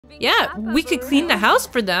Yeah, we could clean the house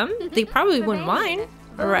for them. They probably wouldn't mind,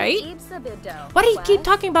 right? Why do you keep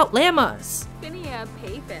talking about llamas?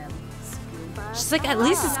 She's like, at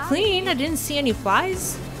least it's clean. I didn't see any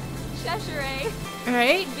flies.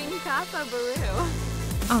 Alright?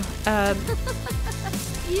 Oh,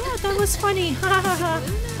 yeah, that was funny.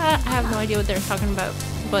 I have no idea what they're talking about,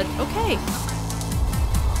 but okay.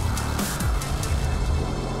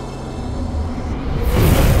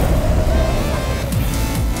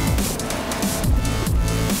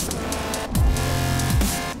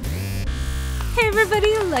 Hey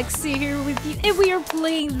everybody, Alexia here with you, and we are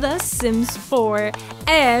playing The Sims 4,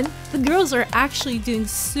 and the girls are actually doing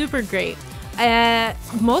super great.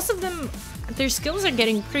 Most of them, their skills are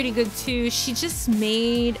getting pretty good too. She just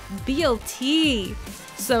made BLT,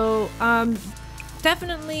 so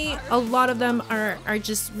definitely a lot of them are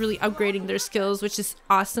just really upgrading their skills, which is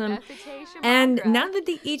awesome. And now that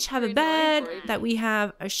they each have a bed, that we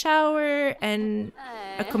have a shower and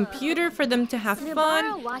a computer for them to have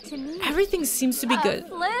fun, everything seems to be good.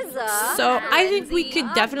 So I think we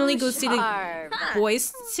could definitely go see the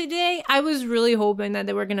boys today. I was really hoping that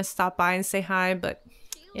they were gonna stop by and say hi, but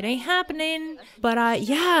it ain't happening. But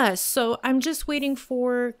yeah, so I'm just waiting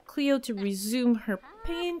for Cleo to resume her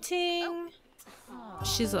painting.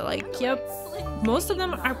 She's like, yep. Most of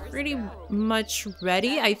them are pretty much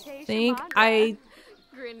ready, I think.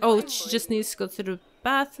 Oh, she just needs to go to the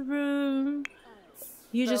bathroom.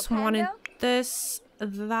 You just wanted this,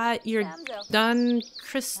 that, you're done.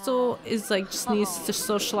 Crystal is like, just needs to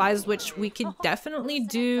socialize, which we could definitely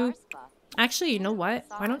do. Actually, you know what?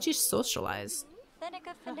 Why don't you socialize?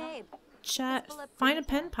 Chat, find a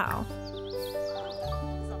pen pal.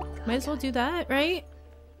 Might as well do that, right?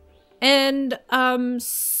 And,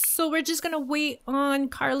 so we're just gonna wait on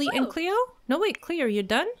Carly and Cleo? No, wait, Cleo, you're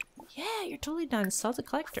done? Yeah, you're totally done. Sell the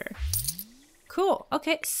collector. Cool.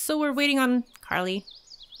 Okay, so we're waiting on Carly.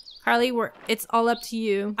 Carly, it's all up to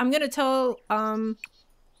you. I'm gonna tell,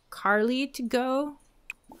 Carly to go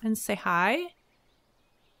and say hi.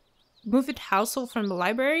 Move it household from the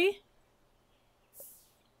library.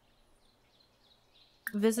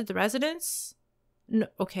 Visit the residence. No,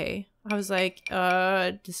 okay. I was like,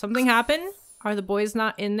 did something happen? Are the boys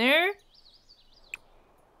not in there?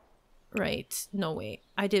 Right. No, wait.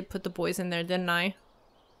 I did put the boys in there, didn't I?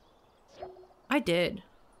 I did.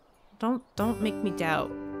 Don't make me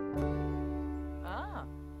doubt.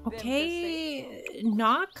 Okay.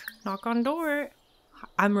 Knock on door.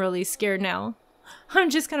 I'm really scared now. I'm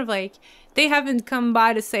just kind of like, they haven't come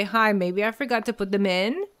by to say hi. Maybe I forgot to put them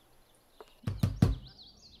in.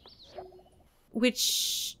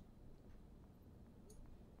 Which...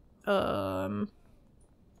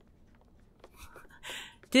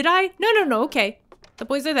 Did I? No, okay. The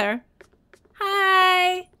boys are there.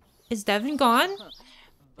 Hi! Is Devin gone?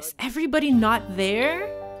 Is everybody not there?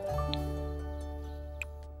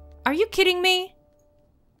 Are you kidding me?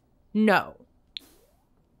 No.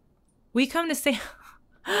 We come to say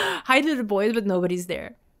hi to the boys, but nobody's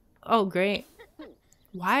there. Oh, great.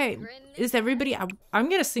 Why? Is everybody... I'm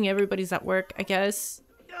guessing everybody's at work, I guess.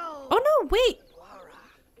 Oh no, wait!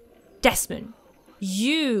 Desmond,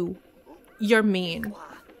 you're mean.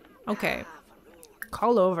 Okay.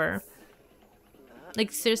 Call over.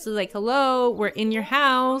 Like, seriously, like, hello, we're in your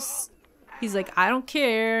house. He's like, I don't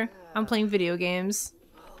care. I'm playing video games.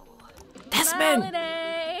 Desmond!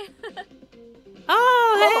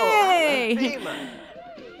 Oh, hey!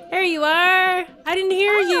 There you are! I didn't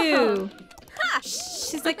hear you!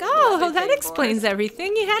 She's like, oh, that explains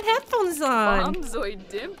everything. You had headphones on.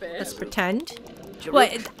 Let's pretend. Well,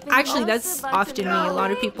 actually, that's often me. A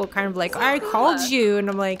lot of people kind of like, I called you.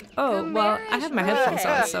 And I'm like, oh, well, I have my headphones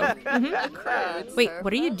on, so. Wait,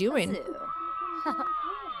 what are you doing?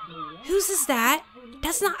 Whose is that?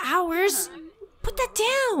 That's not ours. Put that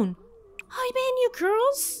down. Oh, man, you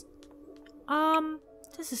girls.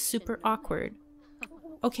 This is super awkward.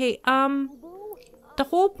 Okay, the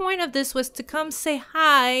whole point of this was to come say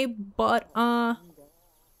hi, but, the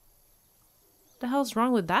hell's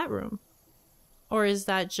wrong with that room? Or is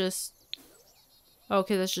that just...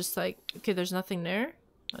 Okay, that's just like... Okay, there's nothing there?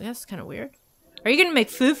 Oh, that's kind of weird. Are you gonna make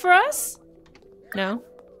food for us? No?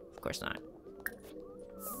 Of course not.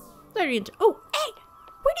 Oh, hey!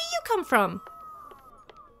 Where do you come from?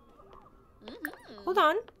 Hold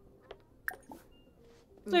on.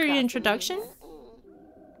 Is there an introduction?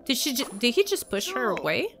 Did he just push her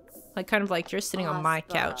away? Like, kind of like, you're sitting on my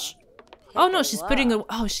couch. Oh no, she's putting it.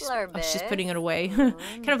 She's putting it away.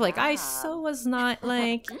 Kind of like, I so was not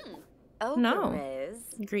like. No.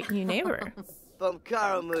 Greet new neighbor.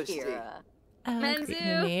 Greet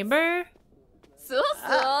new neighbor.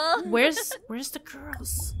 Where's the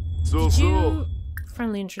girls? So Did so. you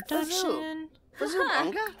friendly introduction?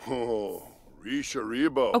 Oh, Risha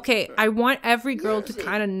Rebo. Okay, I want every girl to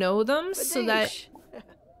kind of know them so that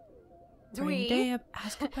Rain Day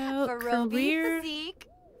ask about career.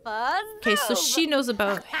 Okay, so she knows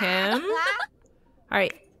about him. All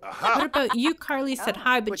right. What about you? Carly said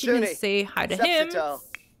hi, but you didn't say hi to him.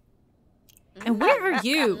 And where are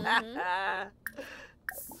you?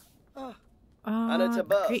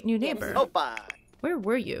 Great new neighbor. Where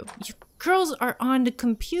were you? You girls are on the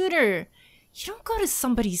computer. You don't go to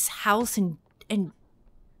somebody's house and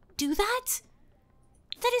do that?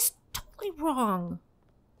 That is totally wrong.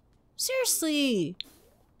 Seriously.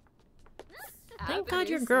 Thank God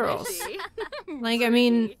you're girls. Like, I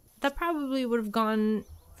mean, that probably would have gone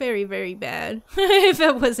very, very bad if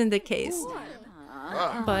that wasn't the case.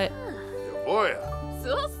 But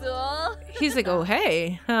he's like, oh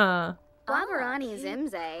hey, huh?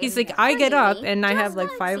 He's like, I get up and I have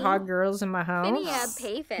like 5 hot girls in my house.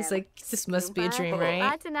 He's like, this must be a dream,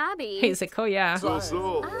 right? He's like, oh yeah.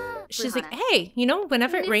 She's like, hey, you know,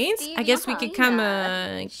 whenever it rains, I guess we could come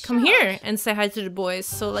here and say hi to the boys.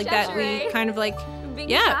 So like that, we kind of like,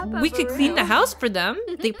 yeah, we could clean the house for them.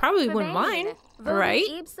 They probably wouldn't mind, right?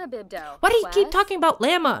 Why do you keep talking about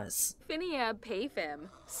llamas? She's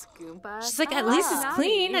like, at least it's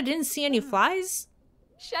clean. I didn't see any flies.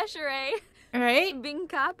 Alright?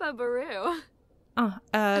 Oh,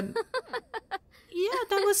 yeah,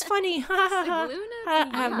 that was funny. I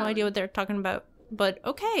have no idea what they're talking about. But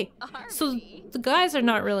okay. So the guys are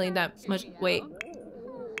not really that much. Wait.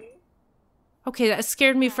 Okay, that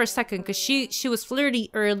scared me for a second because she was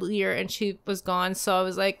flirty earlier and she was gone. So I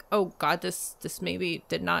was like, oh god, this maybe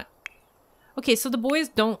did not. Okay, so the boys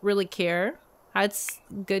don't really care. That's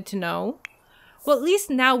good to know. Well, at least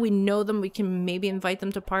now we know them. We can maybe invite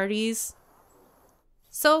them to parties.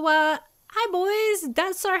 So, hi boys,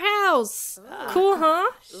 that's our house. Cool, huh?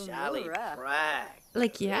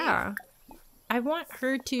 Like, yeah. I want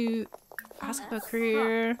her to ask about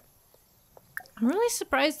career. I'm really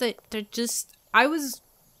surprised that they're just... Oh,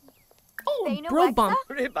 bro bump.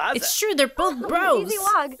 It's true, they're both bros.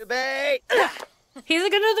 He's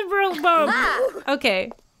like another bro bump. Okay.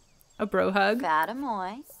 A bro hug.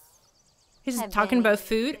 He's talking about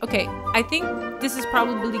food. Okay, I think this is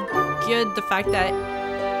probably good. The fact that...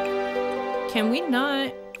 Can we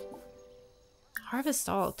not... Harvest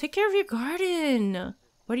all. Take care of your garden.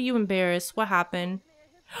 What are you embarrassed? What happened?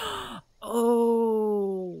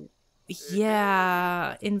 Oh...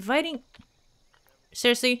 Yeah... Inviting...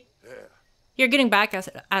 Seriously? You're getting back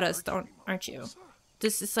at us, aren't you?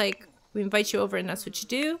 This is like... We invite you over and that's what you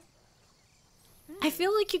do? I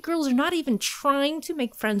feel like you girls are not even trying to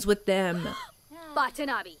make friends with them.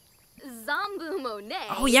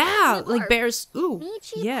 Oh yeah, like bears. Ooh,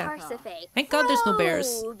 yeah. Thank God there's no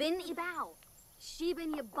bears.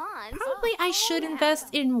 Probably I should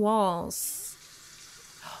invest in walls.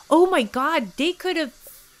 Oh my God, they could have...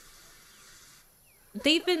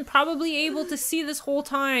 They've been probably able to see this whole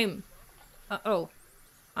time. Uh-oh.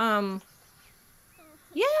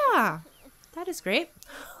 Yeah, that is great.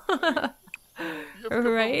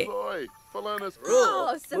 Right?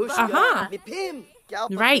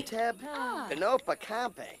 Right.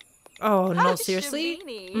 Oh, no, seriously?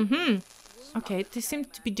 Okay, they seem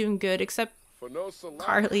to be doing good, except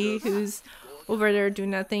Carly, who's over there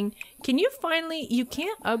doing nothing. Can you finally... You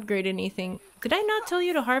can't upgrade anything. Did I not tell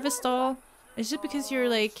you to harvest all? Is it because you're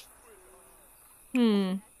like...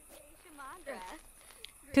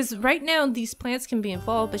 Because right now, these plants can be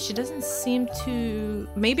involved, but she doesn't seem to...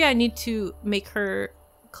 Maybe I need to make her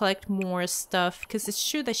collect more stuff, because it's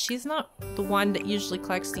true that she's not the one that usually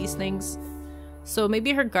collects these things. So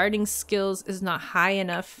maybe her gardening skills is not high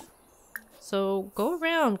enough. So go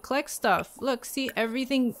around, collect stuff. Look, see,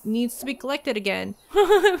 everything needs to be collected again.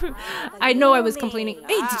 I know I was complaining.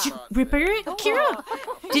 Hey, did you repair it, Kira?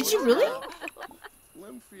 Did you really?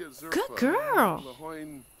 Good girl.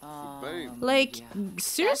 Like,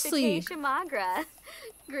 seriously.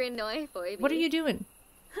 What are you doing?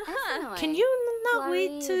 Can you not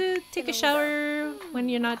wait to take a shower when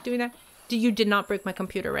you're not doing that? You did not break my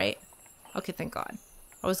computer, right? Okay, thank God.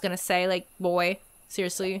 I was gonna say, like, boy,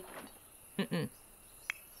 seriously.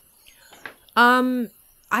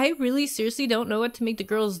 I really seriously don't know what to make the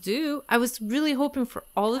girls do. I was really hoping for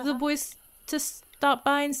all of the boys to stop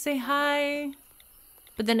by and say hi.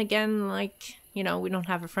 But then again, like, you know, we don't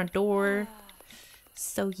have a front door.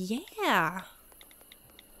 So, yeah.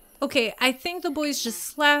 Okay, I think the boys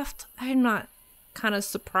just left. I'm not kind of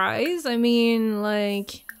surprised. I mean,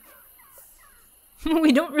 like...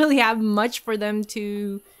 we don't really have much for them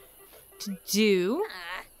to to do.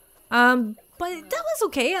 But that was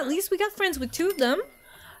okay. At least we got friends with 2 of them.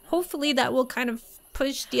 Hopefully that will kind of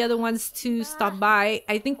push the other ones to stop by.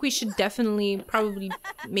 I think we should definitely probably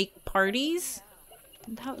make parties.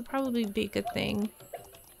 That would probably be a good thing.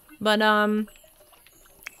 But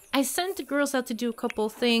I sent the girls out to do a couple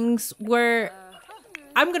things where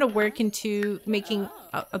I'm gonna work into making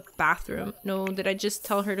a bathroom. No, did I just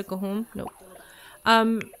tell her to go home? Nope.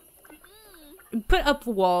 Put up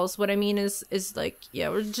walls. What I mean is like, yeah,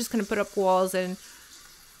 we're just gonna put up walls, and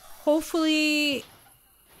hopefully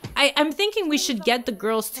I'm thinking we should get the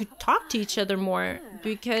girls to talk to each other more,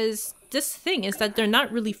 because this thing is that they're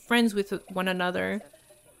not really friends with one another.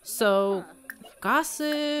 So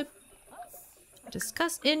gossip,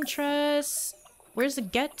 discuss interests, where's the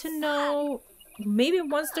get to know. Maybe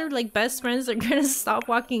once they're like best friends, they're gonna stop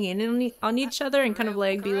walking in on each other and kind of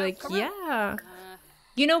like be like, yeah,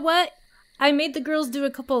 you know what? I made the girls do a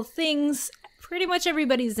couple of things. Pretty much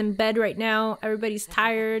everybody's in bed right now. Everybody's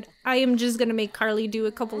tired. I am just gonna make Carly do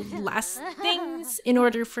a couple last things in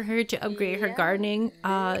order for her to upgrade her gardening.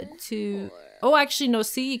 Oh, actually, no,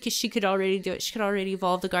 see, because she could already do it. She could already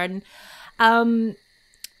evolve the garden. And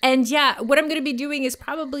yeah, what I'm gonna be doing is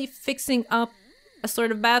probably fixing up a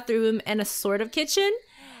sort of bathroom and a sort of kitchen.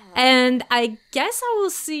 And I guess I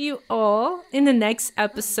will see you all in the next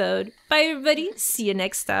episode. Bye, everybody. See you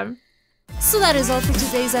next time. So that is all for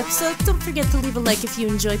today's episode. Don't forget to leave a like if you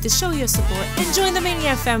enjoyed to show your support, and join the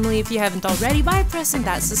Maniac family if you haven't already by pressing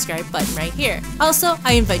that subscribe button right here. Also,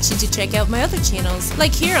 I invite you to check out my other channels.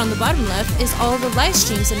 Like here on the bottom left is all the live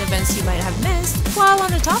streams and events you might have missed, while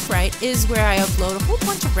on the top right is where I upload a whole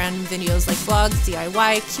bunch of random videos like vlogs,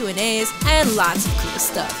 DIY, Q&As, and lots of cool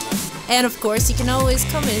stuff. And of course, you can always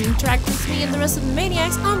come and interact with me and the rest of the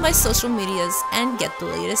Maniacs on my social medias and get the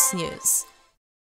latest news.